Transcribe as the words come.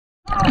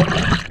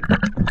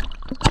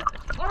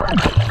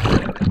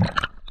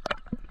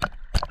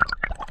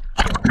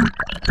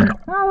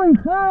Holy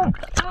fuck!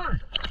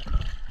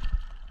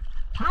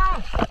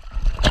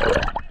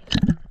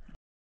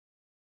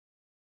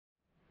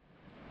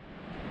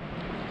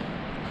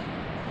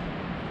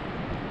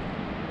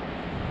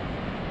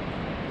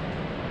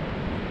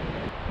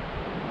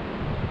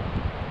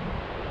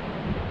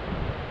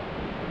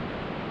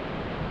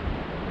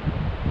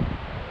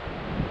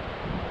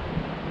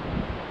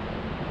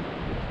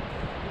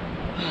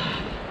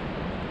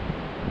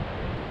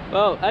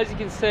 Well, as you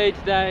can see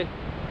today,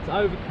 it's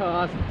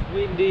overcast, it's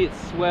windy, it's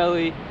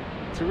swelly,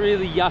 it's a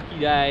really yucky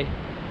day,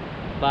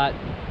 but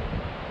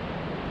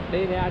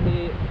being out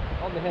here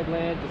on the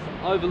headland, just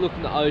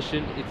overlooking the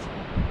ocean,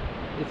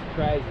 it's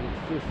crazy.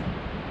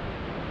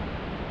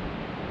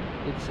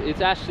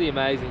 It's actually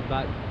amazing.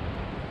 But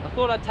I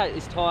thought I'd take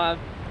this time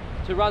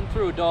to run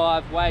through a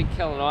dive Wade,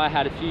 Kell and I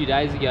had a few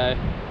days ago,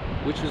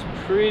 which was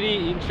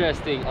pretty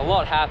interesting. A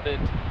lot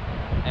happened,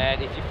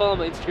 and if you follow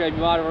my Instagram, you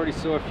might have already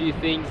saw a few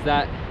things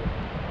that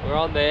were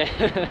on there.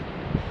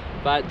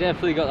 But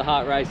definitely got the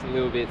heart racing a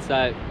little bit.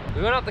 So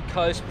we went up the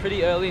coast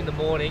pretty early in the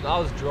morning. I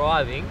was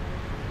driving,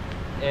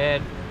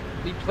 and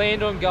we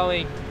planned on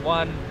going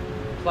one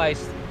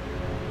place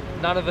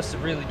none of us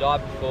have really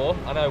dived before.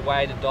 I know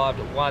Wade had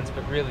dived at once,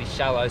 but really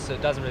shallow, so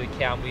it doesn't really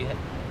count.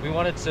 We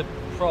wanted to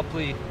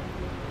properly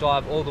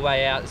dive all the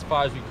way out as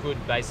far as we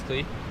could,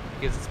 basically,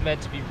 because it's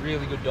meant to be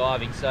really good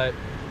diving. So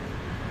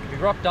we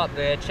rocked up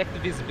there, checked the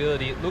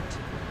visibility. It looked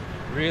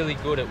really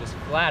good. It was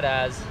flat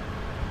as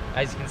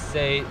you can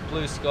see,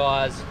 blue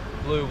skies,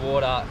 blue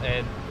water,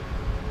 and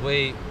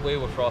we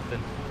were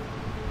frothing.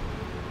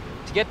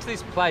 To get to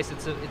this place,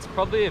 it's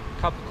probably a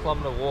couple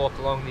kilometre walk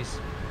along this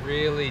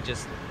really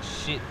just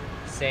shit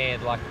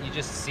sand. Like, you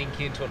just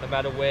sink into it no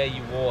matter where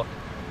you walk,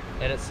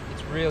 and it's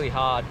really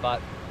hard,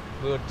 but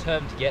we were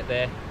determined to get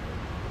there.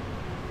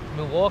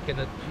 We were walking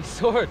and we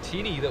saw a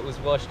tinny that was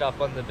washed up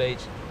on the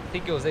beach. I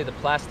think it was either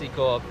plastic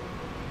or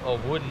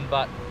wooden,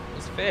 but it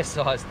was a fair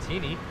sized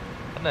tinny.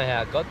 I don't know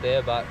how it got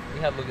there, but we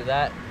had a look at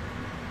that,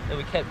 and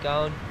we kept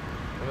going.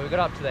 And when we got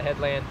up to the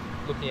headland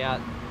looking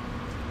out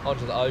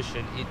onto the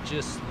ocean, it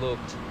just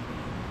looked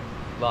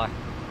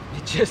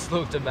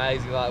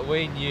amazing. Like,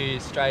 we knew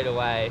straight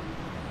away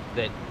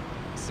that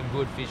some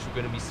good fish were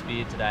going to be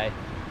speared today.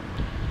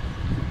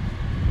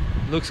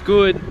 Looks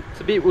good.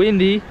 It's a bit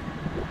windy,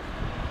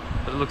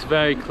 but it looks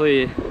very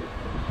clear.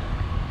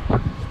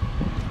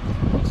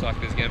 Looks like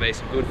there's going to be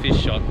some good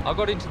fish shot. I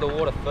got into the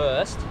water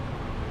first,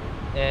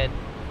 and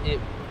it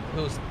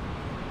was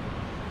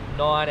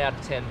 9 out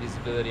of 10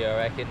 visibility, I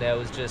reckon. There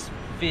was just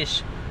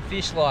fish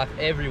life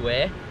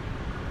everywhere,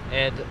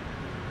 and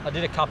I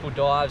did a couple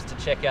dives to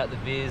check out the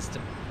viz,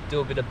 to do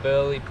a bit of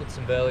burley, put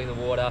some burley in the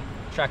water,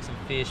 track some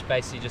fish,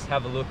 basically just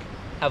have a look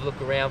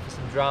around for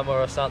some drummer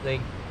or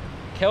something.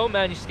 Kell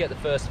managed to get the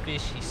first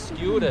fish. He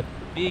skewered a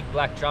big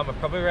black drummer,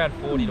 probably around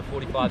 40 to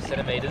 45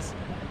 centimetres.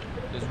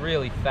 It was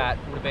really fat,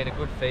 would have been a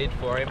good feed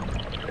for him.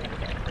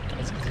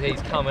 As you can see,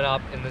 he's coming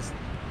up, and the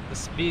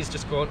spear's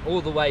just gone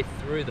all the way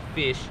through the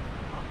fish,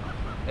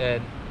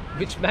 and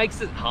which makes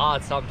it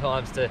hard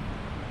sometimes to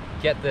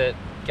get the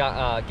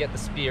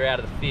spear out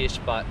of the fish,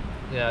 but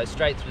you know,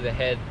 straight through the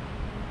head,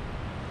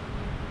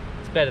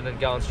 it's better than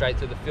going straight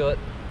through the fillet.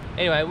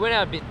 Anyway, we went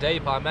out a bit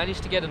deeper. I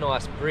managed to get a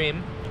nice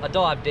brim. I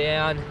dived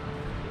down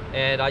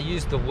and I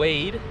used the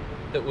weed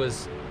that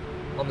was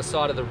on the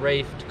side of the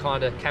reef to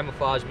kind of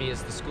camouflage me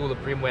as the school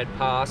of brim went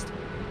past.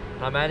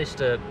 And I managed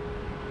to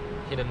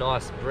hit a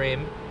nice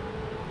brim.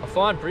 I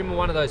find brim are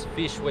one of those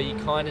fish where you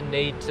kind of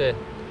need to,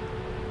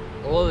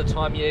 a lot of the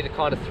time you need to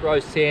kind of throw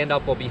sand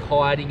up or be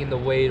hiding in the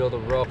weed or the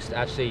rocks to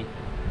actually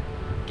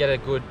get a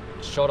good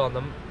shot on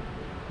them,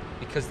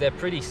 because they're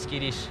pretty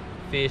skittish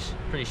fish,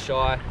 pretty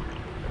shy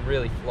and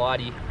really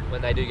flighty.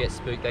 When they do get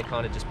spooked, they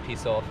kind of just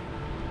piss off.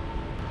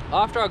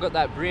 After I got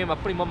that brim, I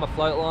put him on my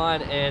float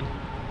line, and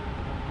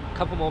a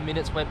couple more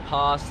minutes went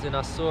past and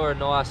I saw a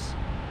nice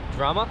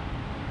drummer.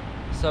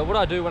 So what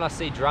I do when I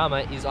see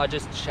drummer is I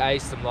just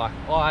chase them. Like,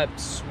 I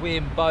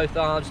swim both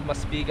arms with my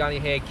spear gun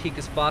in hand, kick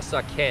as fast as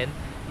I can,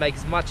 make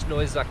as much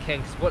noise as I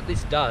can, because what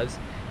this does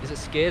is it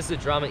scares the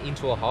drummer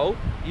into a hole.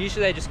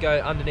 Usually they just go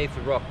underneath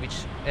the rock,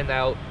 and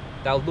they'll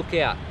look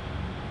out.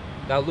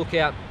 They'll look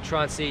out,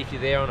 try and see if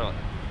you're there or not.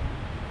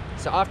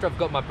 So after I've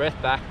got my breath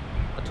back,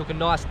 I took a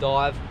nice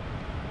dive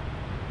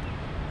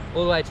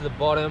all the way to the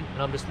bottom,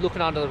 and I'm just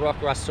looking under the rock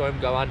where I saw him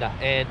go under.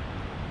 And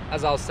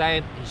as I was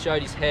saying, he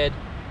showed his head,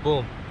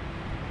 boom,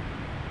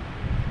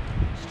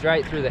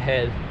 straight through the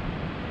head,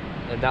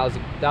 and that was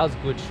a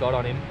good shot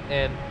on him.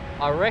 And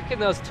I reckon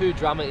there was 2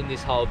 drummer in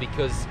this hole,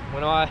 because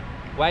when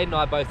Wade and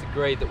I both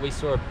agreed that we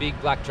saw a big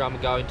black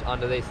drummer go into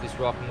underneath this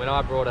rock, and when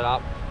I brought it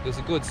up, it was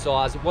a good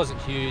size. It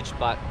wasn't huge,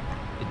 but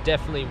it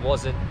definitely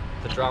wasn't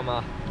the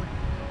drummer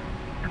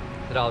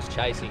that I was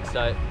chasing.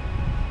 So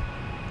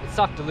it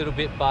sucked a little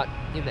bit, but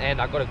in the end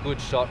I got a good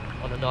shot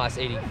on a nice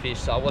eating fish,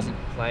 so I wasn't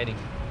complaining.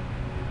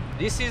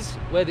 This is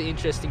where the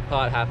interesting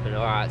part happened.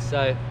 Alright,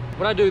 so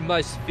what I do with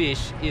most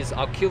fish is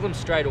I'll kill them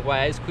straight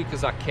away as quick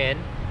as I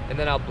can, and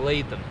then I'll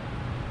bleed them.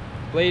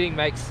 Bleeding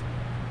makes,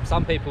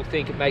 some people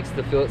think it makes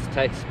the fillets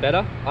taste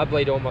better. I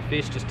bleed all my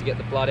fish just to get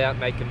the blood out,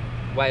 make them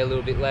weigh a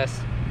little bit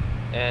less,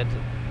 and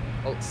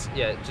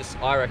yeah,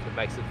 I reckon it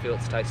makes the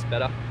fillets taste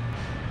better.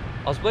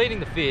 I was bleeding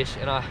the fish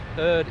and I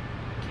heard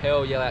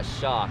Kell yell out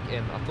shark,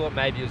 and I thought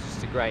maybe it was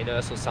just a grey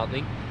nurse or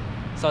something.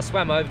 So I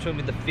swam over to him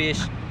with the fish,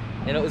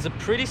 and it was a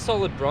pretty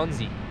solid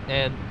bronzy,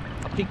 and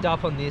I picked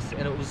up on this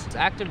and it was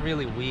acting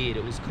really weird.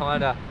 It was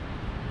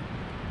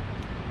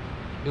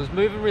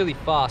moving really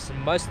fast, and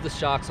most of the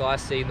sharks I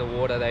see in the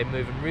water, they're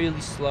moving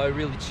really slow,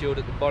 really chilled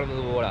at the bottom of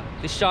the water.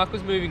 This shark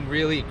was moving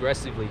really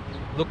aggressively.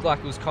 Looked like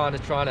it was kind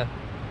of trying to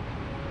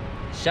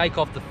shake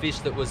off the fish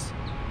that was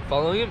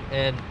following him,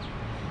 and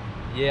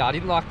yeah, I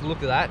didn't like the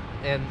look of that,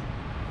 and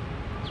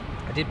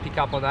I did pick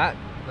up on that,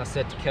 and I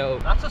said to Kell,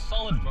 "That's a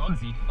solid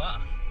bronzy,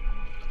 fuck.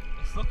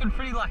 It's looking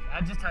pretty like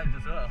agitated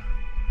as well."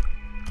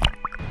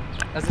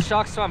 As the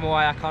sharks swam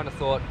away, I kind of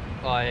thought,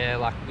 oh yeah,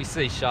 like we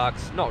see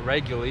sharks, not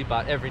regularly,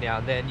 but every now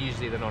and then.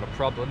 Usually they're not a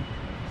problem.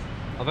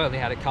 I've only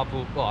had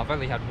I've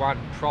only had one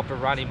proper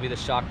run-in with a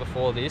shark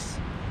before this.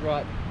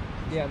 Right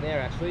down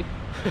there, actually.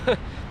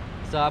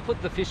 So I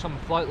put the fish on the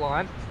float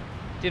line.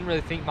 Didn't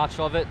really think much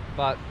of it,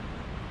 but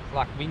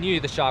like we knew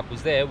the shark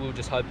was there. We were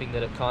just hoping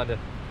that it kind of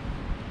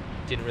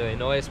didn't really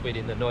annoy us. We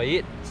didn't annoy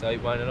it, so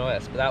it won't annoy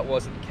us. But that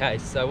wasn't the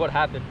case. So what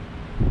happened?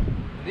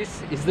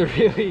 This is the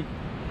really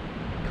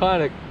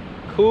kind of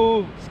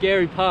cool,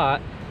 scary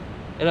part,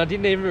 and I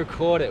didn't even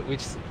record it,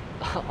 which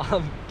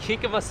I'm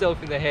kicking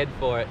myself in the head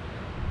for it,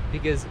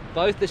 because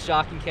both the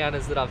shark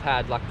encounters that I've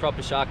had, like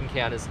proper shark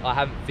encounters, I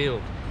haven't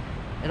filmed,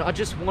 and I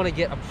just want to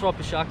get a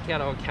proper shark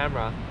encounter on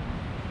camera.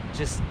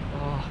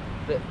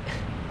 But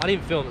I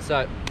didn't film it,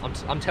 so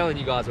I'm telling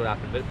you guys what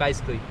happened. But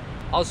basically,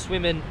 I was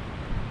swimming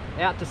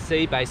out to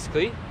sea,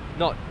 basically,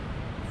 not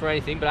for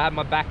anything, but I had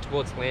my back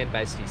towards land,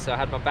 basically. So I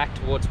had my back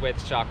towards where the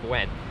shark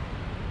went,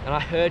 and I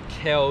heard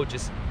Kell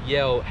just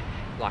yell,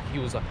 like he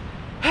was like,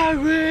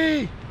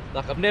 "Harry!"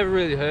 Like I've never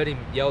really heard him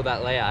yell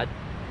that loud,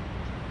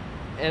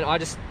 and I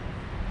just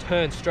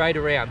turned straight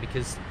around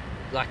because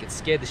like it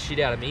scared the shit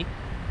out of me.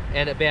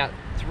 And about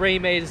 3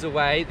 meters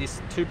away,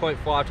 this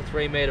 2.5 to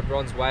 3 meter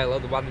bronze whaler,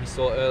 the one we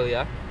saw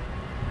earlier,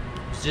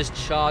 was just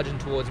charging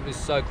towards me. It was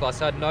so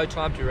close. I had no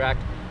time to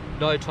react,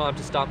 no time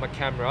to start my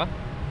camera.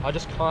 I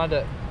just kind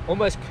of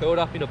almost curled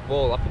up in a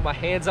ball. I put my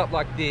hands up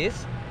like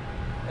this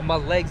and my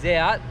legs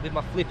out with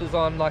my flippers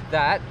on like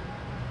that,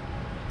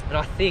 and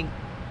I think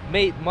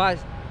my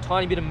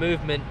tiny bit of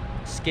movement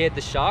scared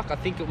the shark. I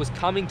think it was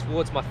coming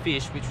towards my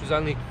fish, which was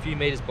only a few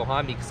meters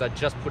behind me because I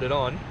just put it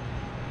on,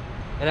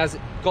 and as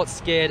it got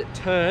scared, it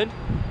turned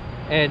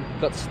and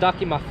got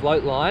stuck in my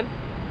float line,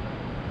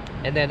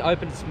 and then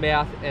opened its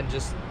mouth and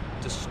just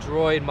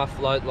destroyed my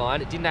float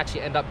line. It didn't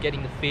actually end up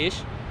getting the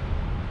fish,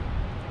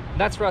 and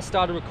that's where I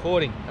started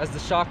recording. As the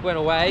shark went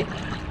away,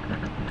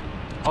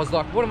 I was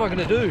like, what am I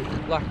gonna do?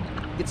 Like,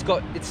 it's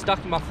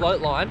stuck in my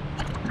float line,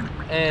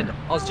 and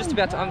I was just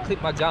about to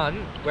unclip my gun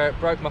where it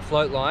broke my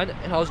float line,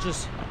 and I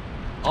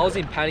was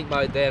in panic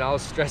mode then. I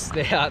was stressed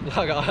out,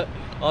 like I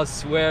was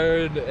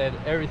swearing and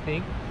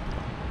everything.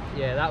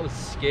 Yeah, that was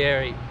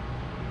scary.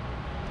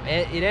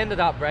 And it ended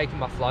up breaking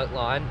my float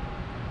line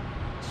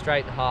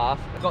straight in half.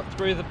 I got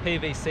through the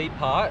PVC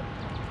part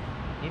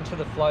into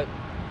the float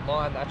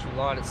line, the actual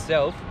line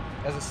itself,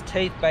 as its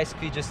teeth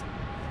basically just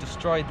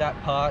destroyed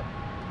that part,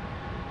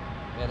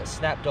 and it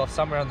snapped off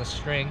somewhere on the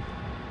string.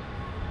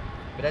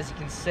 But as you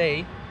can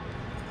see,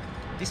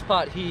 this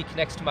part here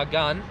connects to my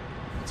gun.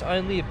 It's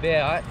only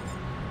about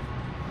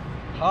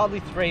hardly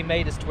 3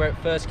 meters to where it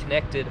first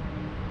connected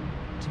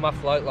to my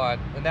float line,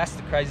 and that's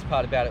the crazy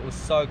part about it. It was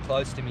so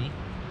close to me,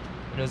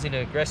 and it was in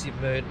an aggressive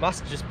mood.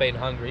 Must have just been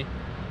hungry.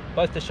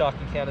 Both the shark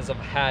encounters I've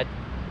had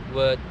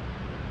were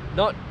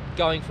not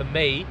going for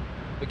me,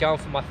 but going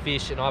for my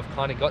fish, and I've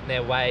kind of got in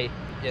their way.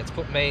 Yeah, it's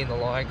put me in the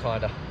line,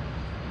 kind of.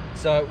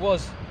 So it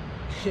was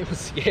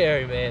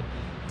scary, man.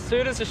 As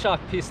soon as the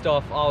shark pissed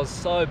off, I was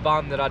so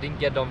bummed that I didn't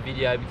get it on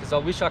video, because I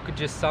wish I could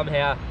just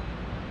somehow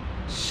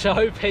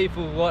show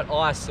people what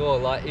I saw.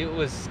 Like, it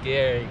was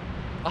scary.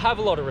 I have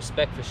a lot of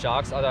respect for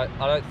sharks. I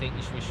don't think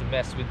we should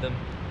mess with them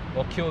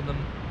or kill them.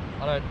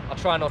 I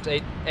try not to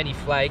eat any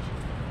flake,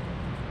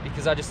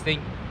 because I just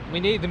think we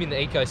need them in the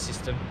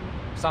ecosystem.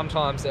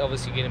 Sometimes they're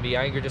obviously going to be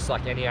angry, just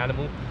like any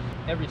animal.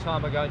 Every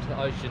time I go into the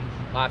ocean,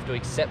 I have to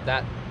accept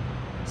that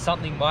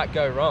something might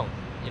go wrong,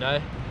 you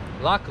know.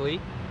 Luckily,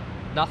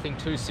 nothing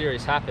too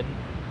serious happened,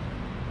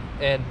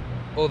 and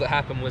all that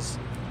happened was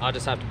I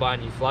just have to buy a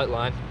new float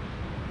line,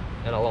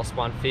 and I lost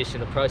one fish in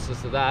the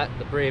process of that,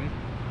 the brim.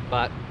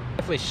 But it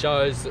definitely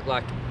shows that,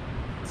 like,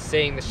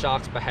 seeing the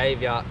shark's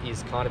behavior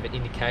is kind of an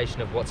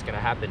indication of what's going to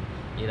happen.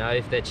 You know,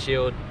 if they're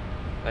chilled,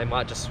 they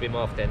might just swim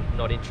off, they're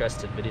not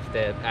interested. But if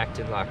they're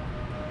acting like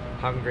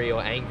hungry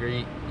or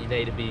angry, you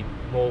need to be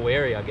more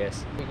wary, I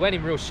guess. We went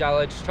in real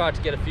shallow, just tried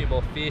to get a few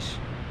more fish.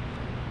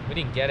 We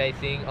didn't get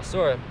anything. I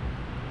saw a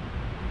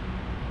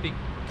big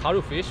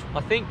cuttlefish.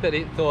 I think that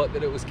it thought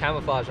that it was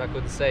camouflage, I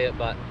couldn't see it,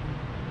 but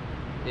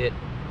it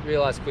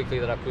realized quickly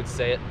that I could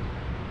see it,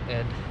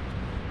 and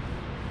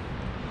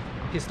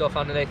pissed off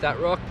underneath that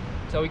rock.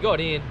 So we got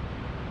in,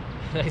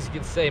 and as you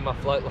can see, my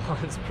float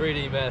line's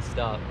pretty messed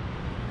up.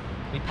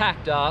 We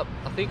packed up.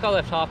 I think I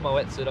left half my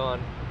wetsuit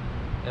on,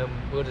 and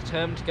we were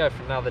determined to go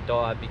for another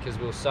dive because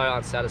we were so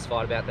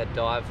unsatisfied about that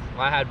dive.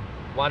 I had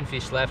one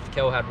fish left,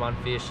 Kell had one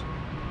fish,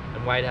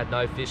 and Wade had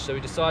no fish. So we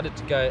decided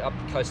to go up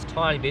the coast a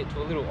tiny bit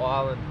to a little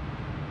island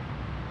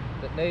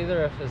that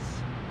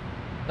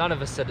none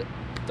of us had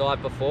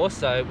dived before,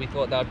 so we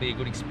thought that would be a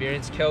good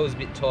experience. Kell was a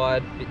bit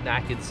tired, a bit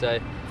knackered, so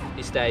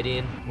he stayed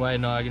in. Wade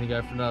and I are going to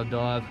go for another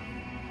dive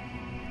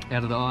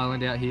out of the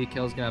island out here.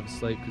 Kell's going to have a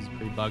sleep because he's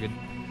pretty buggered,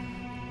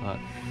 but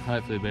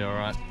hopefully it'll be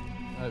alright.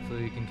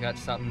 Hopefully we can catch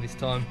something this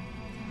time.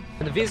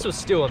 And the viz was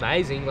still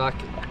amazing. Like,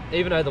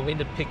 even though the wind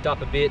had picked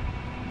up a bit,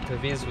 the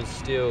viz was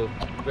still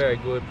very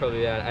good,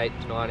 probably about 8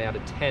 to 9 out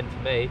of 10 for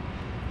me.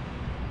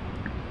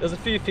 There's a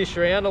few fish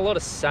around, a lot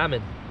of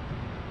salmon.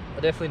 I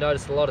definitely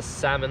noticed a lot of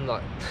salmon,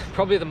 like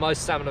probably the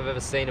most salmon I've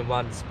ever seen in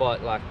one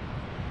spot, like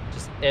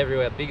just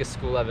everywhere, biggest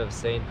school I've ever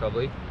seen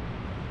probably.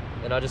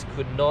 And I just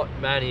could not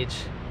manage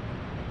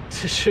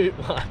to shoot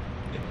one.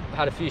 I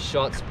had a few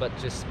shots but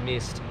just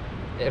missed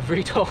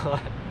every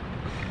time.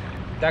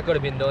 That got a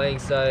bit annoying,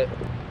 so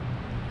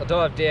I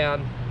dived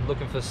down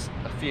looking for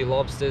a few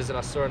lobsters and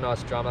I saw a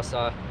nice drummer, so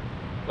I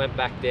went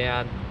back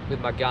down with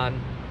my gun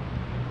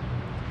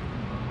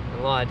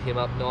and lined him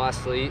up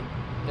nicely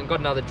and got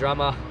another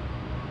drummer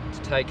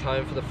to take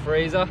home for the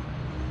freezer.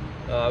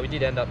 We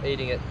did end up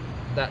eating it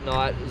that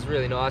night. It was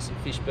really nice, some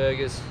fish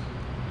burgers,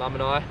 Mum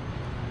and I.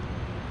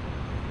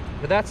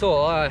 But that's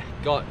all I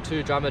got,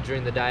 2 drummer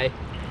during the day.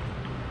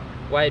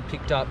 Wade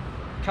picked up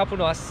a couple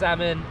nice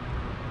salmon,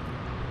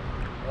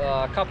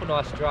 a couple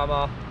nice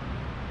drummer.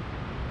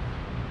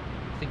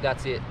 I think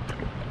that's it.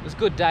 It was a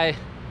good day,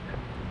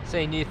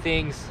 seeing new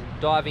things,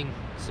 diving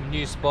some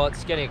new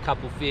spots, getting a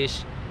couple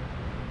fish,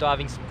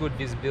 diving some good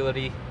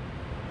visibility.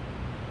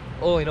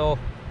 All in all,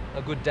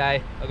 a good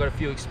day. I got a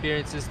few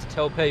experiences to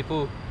tell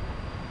people,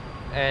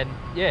 and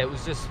yeah, it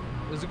was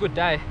a good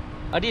day.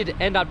 I did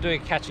end up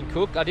doing a catch and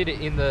cook. I did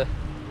it in the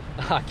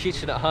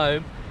kitchen at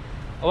home.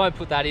 I won't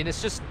put that in.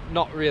 It's just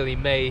not really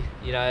me,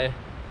 you know,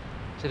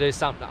 to do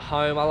something at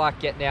home. I like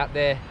getting out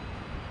there,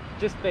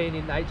 just being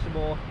in nature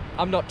more.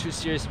 I'm not too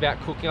serious about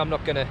cooking. I'm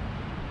not gonna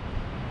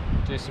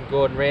do some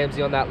Gordon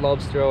Ramsay on that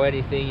lobster or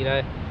anything, you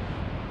know.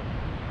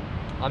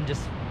 I'll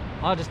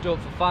just do it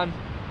for fun.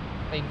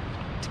 I mean,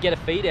 to get a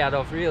feed out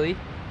of, really.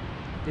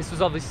 This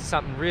was obviously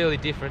something really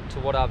different to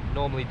what I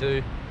normally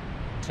do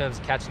in terms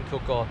of catch and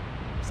cook or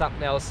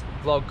something else,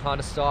 vlog kind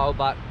of style,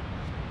 but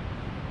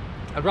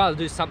I'd rather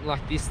do something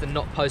like this than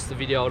not post the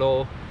video at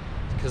all,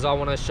 because I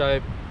want to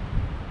show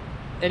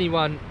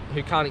anyone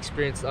who can't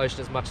experience the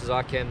ocean as much as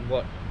I can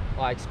what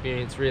I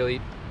experience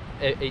really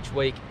each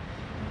week.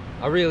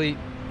 I really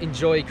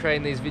enjoy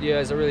creating these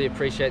videos. I really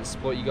appreciate the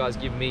support you guys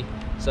give me.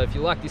 So if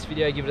you like this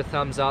video, give it a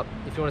thumbs up.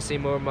 If you want to see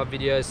more of my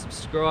videos,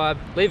 subscribe.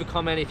 Leave a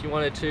comment if you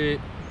wanted to.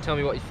 Tell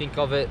me what you think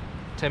of it.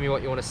 Tell me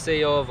what you want to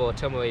see of, or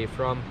tell me where you're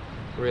from.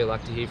 I'd really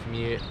like to hear from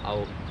you.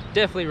 I'll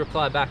definitely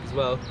reply back as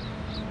well.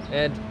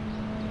 And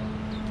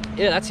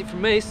yeah, that's it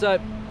from me. So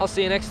I'll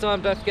see you next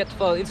time. Don't forget to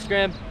follow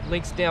Instagram.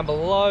 Links down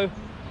below.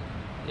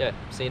 Yeah,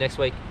 see you next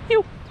week.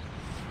 Ew.